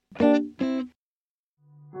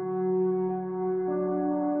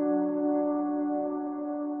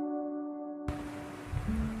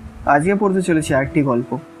আজকে পড়তে চলেছি আরেকটি গল্প।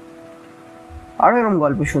 আরও এরকম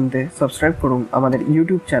গল্প শুনতে সাবস্ক্রাইব করুন আমাদের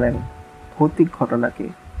ইউটিউব চ্যানেল ভৌতিক ঘটনাকে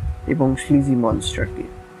এবং স্লিজি মনস্টারকে।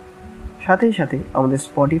 সাথে সাথে আমাদের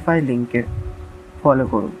স্পটিফাই লিঙ্কে ফলো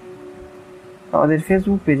করুন। আমাদের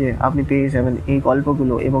ফেসবুক পেজে আপনি পেয়ে যাবেন এই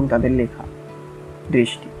গল্পগুলো এবং তাদের লেখা।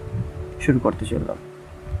 দৃষ্টি। শুরু করতে চললাম।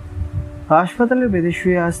 হাসপাতালের বেডে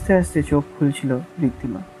শুয়ে আস্তে আস্তে চোখ খুলছিল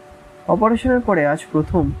ঋদ্ধিমা। অপারেশনের পরে আজ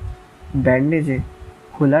প্রথম ব্যান্ডেজে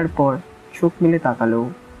খোলার পর চোখ মেলে তাকালো।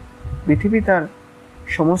 পৃথিবী তার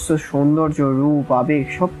সমস্ত সৌন্দর্য, রূপ, আবেগ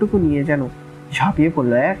সবটুকু নিয়ে যেন ঝাঁপিয়ে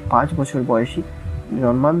পড়লো এক 5 বছর বয়সী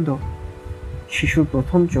জন্মান্ধ শিশুর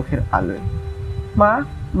প্রথম চোখের আলোয়। মা,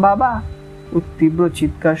 বাবা! ও তীব্র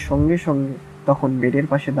চিৎকার সঙ্গে সঙ্গে তখন বেডের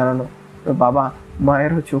পাশে দাঁড়ানো বাবা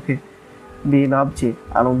মায়েরও চোখে বেয়ে নামছে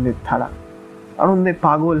আনন্দের ধারা। আনন্দে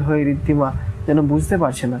পাগল হয়ে ঋদ্ধিমা যেন বুঝতে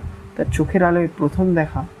পারছে না তার চোখের আলোয় প্রথম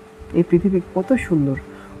দেখা এই পৃথিবী কত সুন্দর,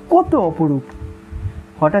 কত অপরূপ।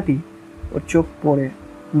 হঠাৎই ওর চোখ পড়ে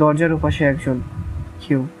দরজার ওপাশে একজন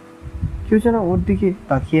কেউ যেন ওর দিকে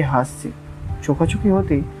তাকিয়ে হাসছে। চোখাচোখি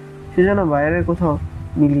হতেই সে যেন বাইরের কোথাও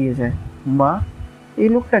মিলিয়ে যায়। মা, এই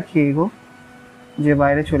লোকটা কে গো যে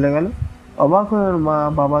বাইরে চলে গেল? অবাক হয়ে ওর মা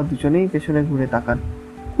বাবা দুজনেই পেছনে ঘুরে তাকান।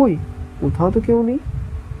 কই, কোথাও তো কেউ নেই।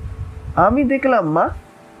 আমি দেখলাম মা,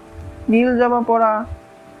 নীল জামা পরা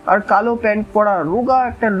আর কালো প্যান্ট পরা রোগা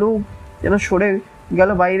একটা লোক যেন সরে গেল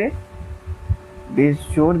বাইরে। বেশ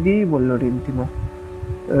জোর দিয়েই বলল ঋদ্ধিমা।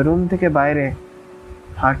 রুম থেকে বাইরে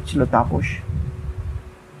হাঁটছিল তাপস।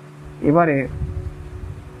 এবারে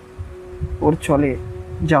ওর চলে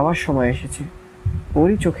যাওয়ার সময় এসেছে।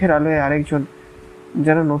 ওরই চোখের আলোয় আরেকজন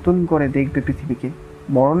যেন নতুন করে দেখবে পৃথিবীকে।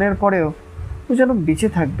 মরণের পরেও ও যেন বেঁচে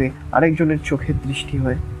থাকবে আরেকজনের চোখের দৃষ্টি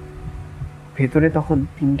হয়ে। ভেতরে তখন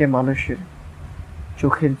 3টে মানুষের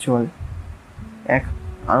চোখের জল এক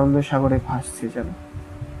আনন্দ সাগরে ভাসছে যেন।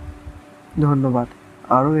 ধন্যবাদ।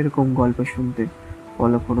 আরও এরকম গল্প শুনতে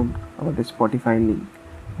ফলো করুন আমাদের স্পটিফাই লিঙ্ক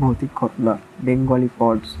ভৌতিক ঘটনা বেঙ্গলি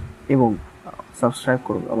পডস এবং সাবস্ক্রাইব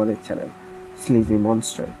করুন আমাদের চ্যানেল স্লিজি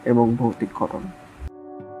মনস্টার এবং ভৌতিক ঘটনা।